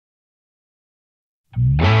For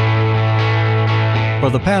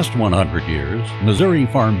the past 100 years, Missouri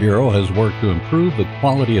Farm Bureau has worked to improve the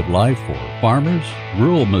quality of life for farmers,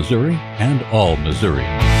 rural Missouri, and all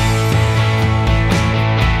Missourians.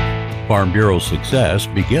 Farm Bureau's success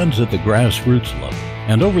begins at the grassroots level,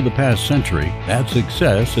 and over the past century, that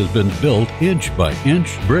success has been built inch by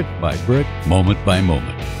inch, brick by brick, moment by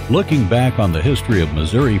moment. Looking back on the history of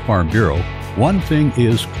Missouri Farm Bureau, one thing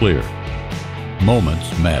is clear: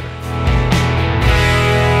 moments matter.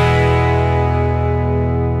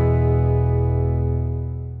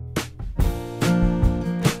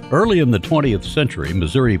 Early in the 20th century,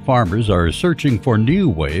 Missouri farmers are searching for new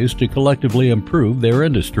ways to collectively improve their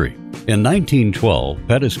industry. In 1912,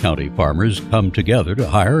 Pettis County farmers come together to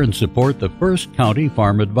hire and support the first county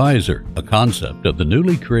farm advisor, a concept of the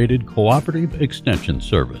newly created Cooperative Extension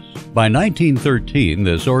Service. By 1913,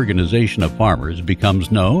 this organization of farmers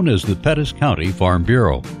becomes known as the Pettis County Farm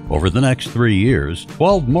Bureau. Over the next 3 years,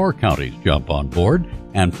 12 more counties jump on board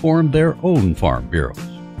and form their own farm bureaus.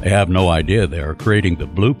 They have no idea they are creating the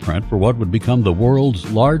blueprint for what would become the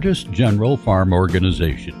world's largest general farm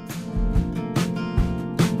organization.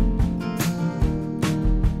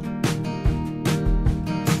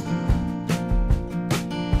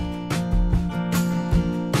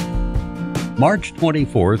 March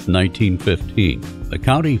 24, 1915, the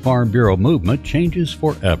County Farm Bureau movement changes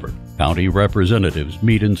forever. County representatives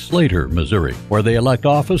meet in Slater, Missouri, where they elect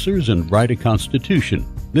officers and write a constitution.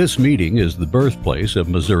 This meeting is the birthplace of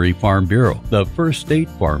Missouri Farm Bureau, the first state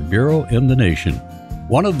farm bureau in the nation.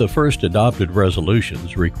 One of the first adopted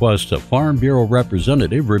resolutions requests a Farm Bureau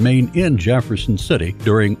representative remain in Jefferson City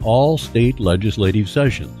during all state legislative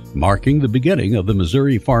sessions, marking the beginning of the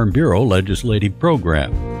Missouri Farm Bureau legislative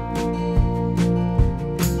program.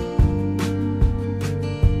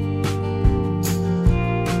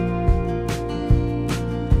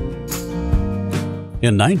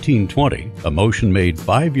 In 1920, a motion made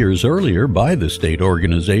 5 years earlier by the state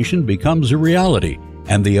organization becomes a reality,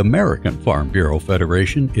 and the American Farm Bureau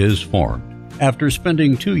Federation is formed. After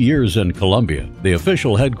spending 2 years in Columbia, the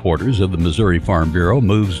official headquarters of the Missouri Farm Bureau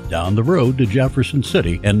moves down the road to Jefferson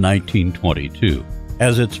City in 1922.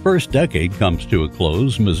 As its first decade comes to a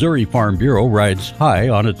close, Missouri Farm Bureau rides high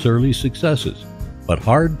on its early successes, but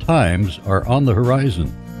hard times are on the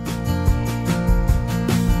horizon.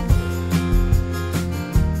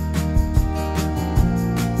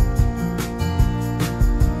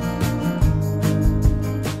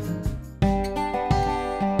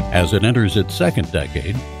 As it enters its second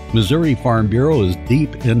decade, Missouri Farm Bureau is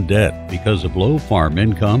deep in debt because of low farm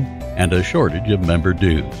income and a shortage of member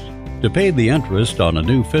dues. To pay the interest on a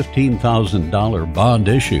new $15,000 bond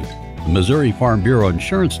issue, the Missouri Farm Bureau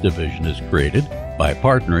Insurance Division is created by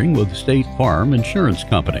partnering with State Farm Insurance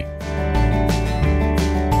Company.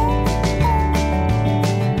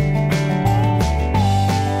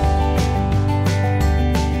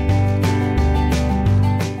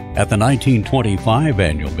 At the 1925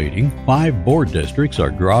 annual meeting, 5 board districts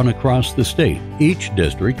are drawn across the state. Each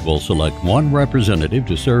district will select 1 representative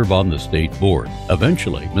to serve on the state board.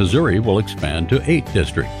 Eventually, Missouri will expand to 8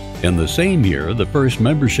 districts. In the same year, the first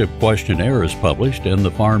membership questionnaire is published in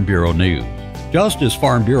the Farm Bureau News. Just as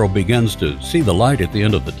Farm Bureau begins to see the light at the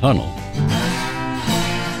end of the tunnel,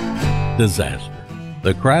 disaster.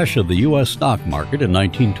 The crash of the U.S. stock market in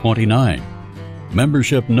 1929.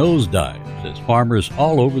 Membership nosedives as farmers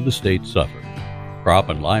all over the state suffer. Crop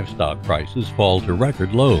and livestock prices fall to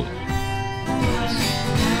record lows.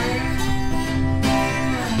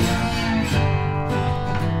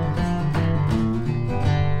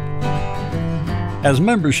 As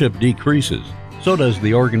membership decreases, so does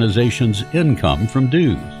the organization's income from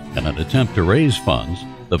dues. In an attempt to raise funds,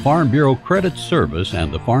 the Farm Bureau Credit Service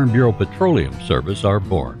and the Farm Bureau Petroleum Service are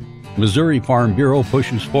born. Missouri Farm Bureau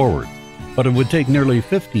pushes forward, but it would take nearly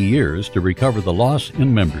 50 years to recover the loss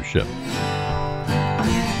in membership.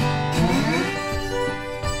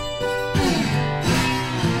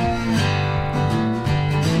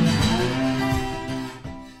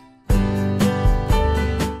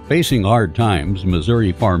 Facing hard times,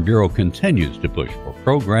 Missouri Farm Bureau continues to push for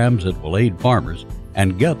programs that will aid farmers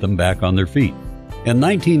and get them back on their feet. In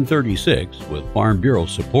 1936, with Farm Bureau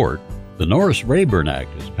support, the Norris-Rayburn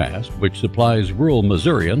Act is passed, which supplies rural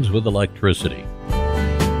Missourians with electricity.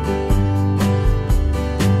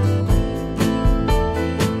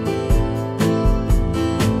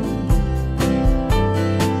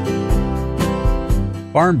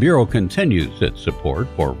 Farm Bureau continues its support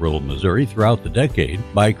for rural Missouri throughout the decade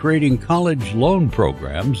by creating college loan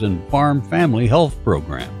programs and farm family health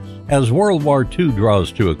programs. As World War II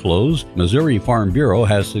draws to a close, Missouri Farm Bureau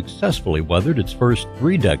has successfully weathered its first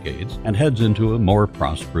 3 decades and heads into a more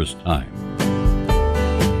prosperous time.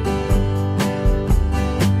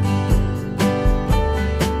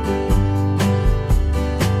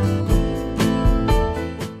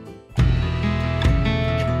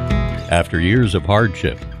 After years of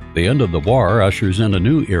hardship, the end of the war ushers in a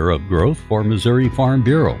new era of growth for Missouri Farm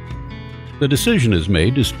Bureau. The decision is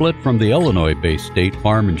made to split from the Illinois-based State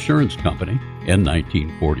Farm Insurance Company in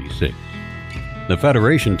 1946. The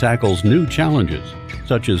Federation tackles new challenges,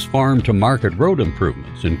 such as farm-to-market road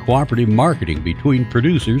improvements and cooperative marketing between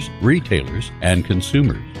producers, retailers, and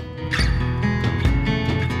consumers.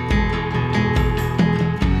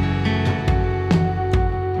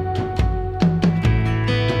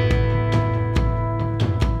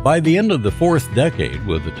 By the end of the 4th decade,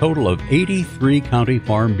 with a total of 83 county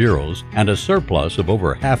farm bureaus and a surplus of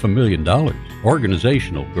over $500,000,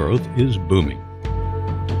 organizational growth is booming.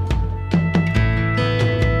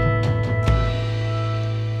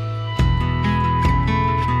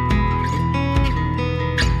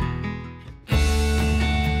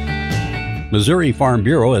 Missouri Farm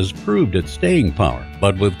Bureau has proved its staying power,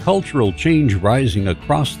 but with cultural change rising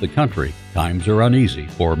across the country, times are uneasy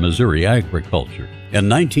for Missouri agriculture. In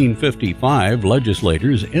 1955,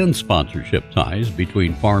 legislators end sponsorship ties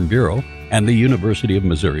between Farm Bureau and the University of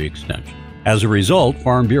Missouri Extension. As a result,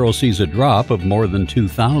 Farm Bureau sees a drop of more than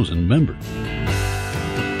 2,000 members.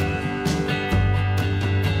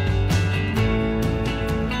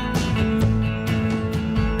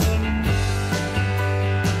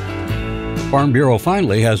 Farm Bureau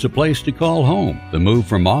finally has a place to call home. The move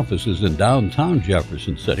from offices in downtown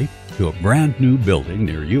Jefferson City to a brand new building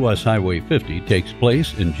near U.S. Highway 50 takes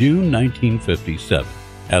place in June 1957.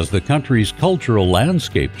 As the country's cultural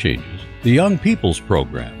landscape changes, the Young People's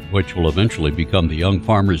Program, which will eventually become the Young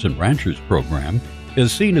Farmers and Ranchers Program,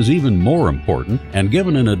 is seen as even more important and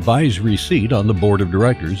given an advisory seat on the board of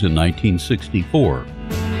directors in 1964.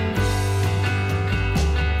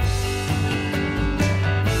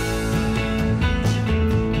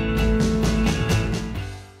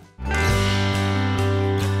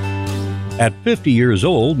 At 50 years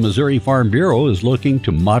old, Missouri Farm Bureau is looking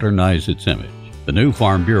to modernize its image. The new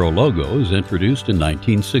Farm Bureau logo is introduced in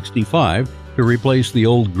 1965 to replace the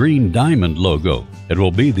old green diamond logo. It will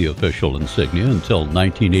be the official insignia until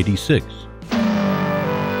 1986.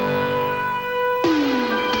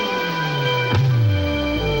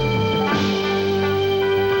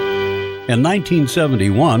 In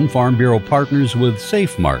 1971, Farm Bureau partners with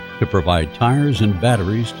SafeMart to provide tires and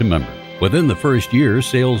batteries to members. Within the first year,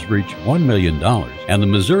 sales reached $1 million, and the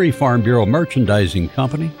Missouri Farm Bureau Merchandising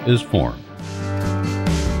Company is formed.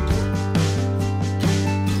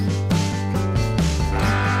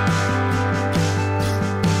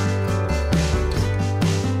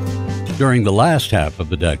 During the last half of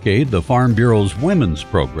the decade, the Farm Bureau's women's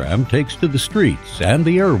program takes to the streets and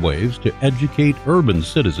the airwaves to educate urban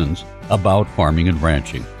citizens about farming and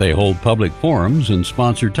ranching. They hold public forums and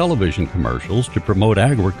sponsor television commercials to promote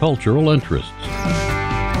agricultural interests.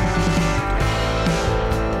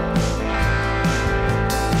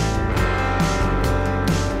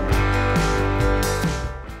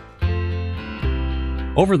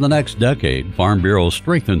 Over the next decade, Farm Bureau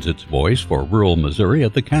strengthens its voice for rural Missouri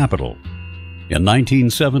at the Capitol. In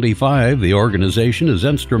 1975, the organization is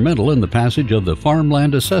instrumental in the passage of the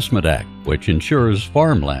Farmland Assessment Act, which ensures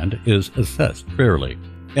farmland is assessed fairly.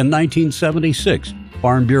 In 1976,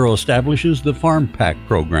 Farm Bureau establishes the Farm PAC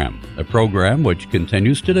program, a program which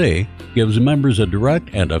continues today, gives members a direct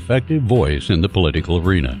and effective voice in the political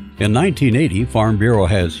arena. In 1980, Farm Bureau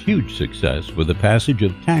has huge success with the passage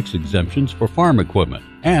of tax exemptions for farm equipment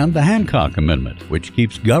and the Hancock Amendment, which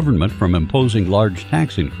keeps government from imposing large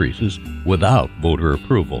tax increases without voter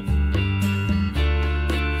approval.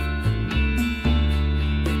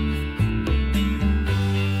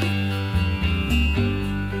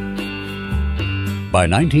 By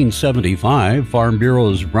 1975, Farm Bureau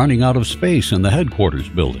is running out of space in the headquarters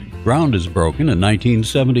building. Ground is broken in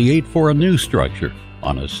 1978 for a new structure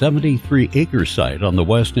on a 73-acre site on the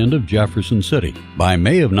west end of Jefferson City. By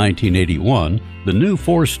May of 1981, the new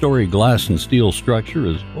 4-story glass and steel structure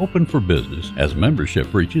is open for business as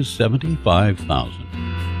membership reaches 75,000.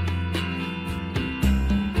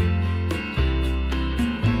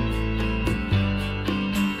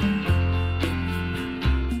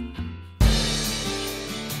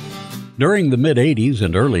 During the mid-'80s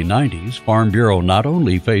and early '90s, Farm Bureau not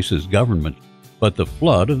only faces government, but the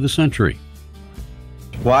flood of the century.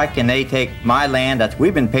 Why can they take my land that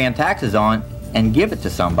we've been paying taxes on and give it to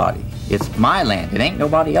somebody? It's my land. It ain't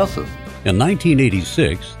nobody else's. In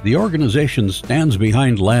 1986, the organization stands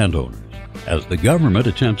behind landowners as the government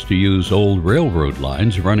attempts to use old railroad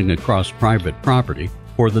lines running across private property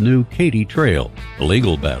for the new Katy Trail. The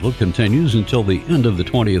legal battle continues until the end of the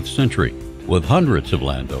 20th century, with hundreds of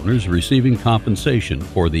landowners receiving compensation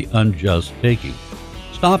for the unjust taking.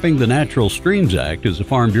 Stopping the Natural Streams Act is a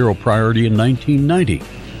Farm Bureau priority in 1990.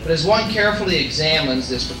 But as one carefully examines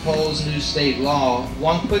this proposed new state law,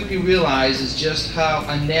 one quickly realizes just how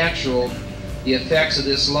unnatural the effects of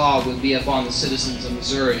this law would be upon the citizens of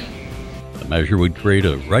Missouri. The measure would create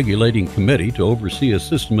a regulating committee to oversee a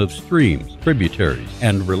system of streams, tributaries,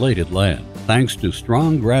 and related land. Thanks to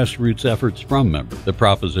strong grassroots efforts from members, the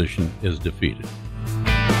proposition is defeated.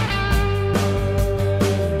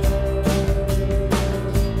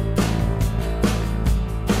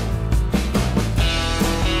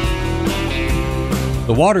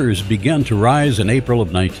 The waters began to rise in April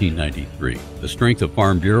of 1993. The strength of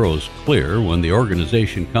Farm Bureau is clear when the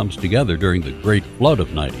organization comes together during the Great Flood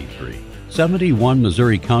of '93. 71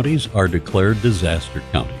 Missouri counties are declared disaster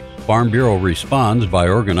counties. Farm Bureau responds by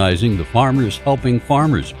organizing the Farmers Helping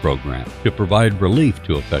Farmers program to provide relief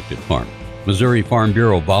to affected farmers. Missouri Farm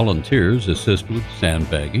Bureau volunteers assist with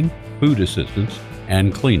sandbagging, food assistance,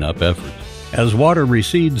 and cleanup efforts. As water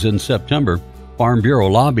recedes in September, Farm Bureau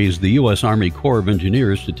lobbies the U.S. Army Corps of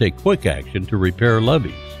Engineers to take quick action to repair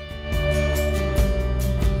levees.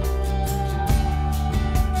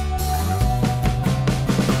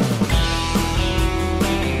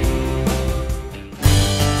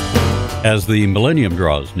 As the millennium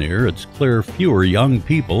draws near, it's clear fewer young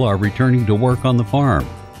people are returning to work on the farm.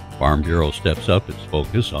 Farm Bureau steps up its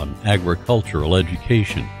focus on agricultural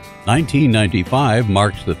education. 1995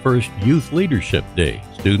 marks the first Youth Leadership Day.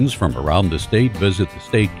 Students from around the state visit the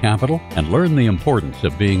state capitol and learn the importance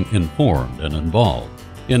of being informed and involved.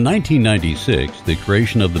 In 1996, the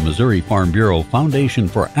creation of the Missouri Farm Bureau Foundation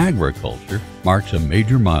for Agriculture marks a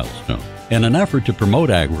major milestone. In an effort to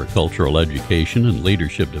promote agricultural education and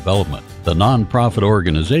leadership development, the nonprofit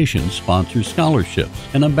organization sponsors scholarships,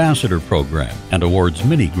 an ambassador program, and awards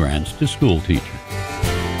many grants to school teachers.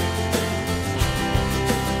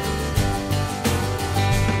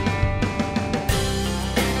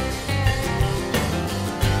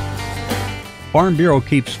 Farm Bureau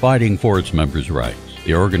keeps fighting for its members' rights.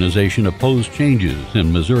 The organization opposed changes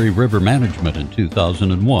in Missouri river management in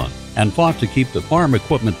 2001 and fought to keep the farm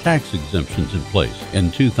equipment tax exemptions in place in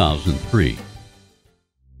 2003.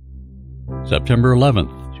 September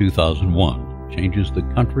 11, 2001, changes the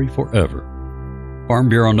country forever. Farm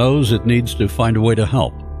Bureau knows it needs to find a way to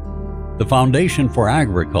help. The Foundation for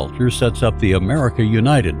Agriculture sets up the America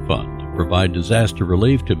United Fund to provide disaster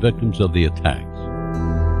relief to victims of the attacks.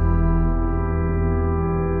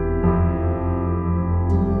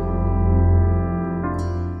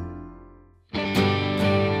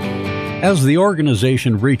 As the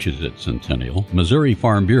organization reaches its centennial, Missouri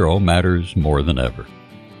Farm Bureau matters more than ever.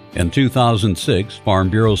 In 2006, Farm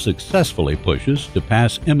Bureau successfully pushes to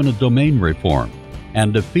pass eminent domain reform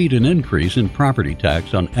and defeat an increase in property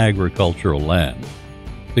tax on agricultural land.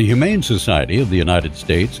 The Humane Society of the United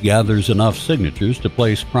States gathers enough signatures to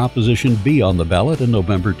place Proposition B on the ballot in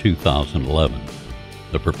November 2011.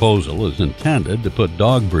 The proposal is intended to put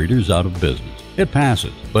dog breeders out of business. It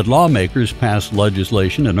passes, but lawmakers passed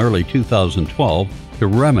legislation in early 2012 to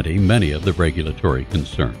remedy many of the regulatory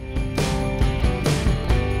concerns.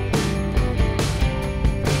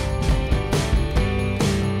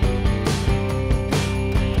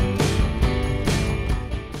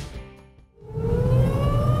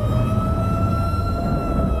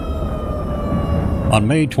 On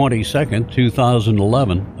May 22,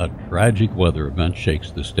 2011, a tragic weather event shakes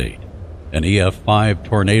the state. An EF5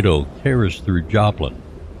 tornado tears through Joplin.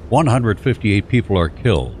 158 people are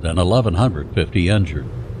killed and 1,150 injured.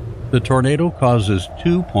 The tornado causes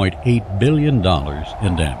 $2.8 billion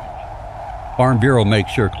in damage. Farm Bureau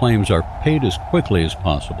makes sure claims are paid as quickly as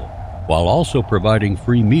possible, while also providing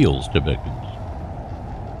free meals to victims.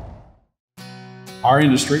 Our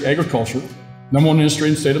industry, agriculture, number one industry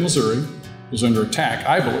in the state of Missouri, is under attack,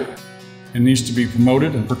 I believe, and needs to be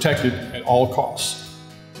promoted and protected at all costs.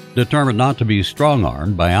 Determined not to be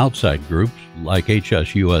strong-armed by outside groups like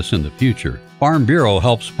HSUS in the future, Farm Bureau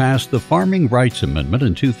helps pass the Farming Rights Amendment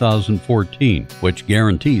in 2014, which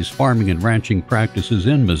guarantees farming and ranching practices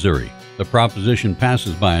in Missouri. The proposition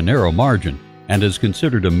passes by a narrow margin and is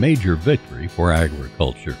considered a major victory for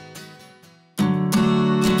agriculture.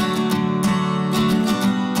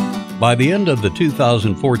 By the end of the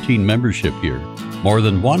 2014 membership year, more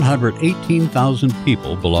than 118,000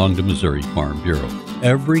 people belong to Missouri Farm Bureau.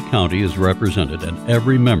 Every county is represented and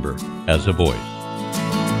every member has a voice.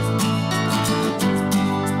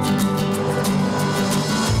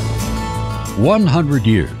 100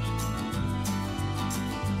 years.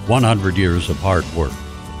 100 years of hard work.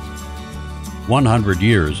 100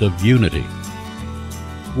 years of unity.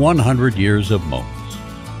 100 years of moments.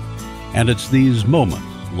 And it's these moments,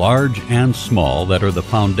 large and small, that are the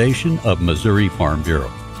foundation of Missouri Farm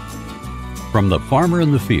Bureau. From the farmer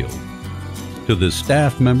in the field to the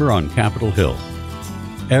staff member on Capitol Hill,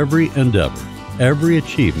 every endeavor, every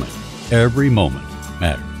achievement, every moment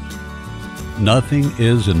matters. Nothing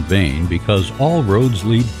is in vain because all roads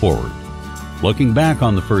lead forward. Looking back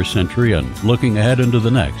on the first century and looking ahead into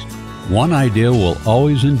the next, one idea will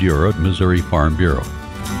always endure at Missouri Farm Bureau.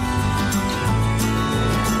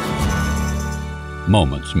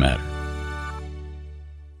 Moments matter.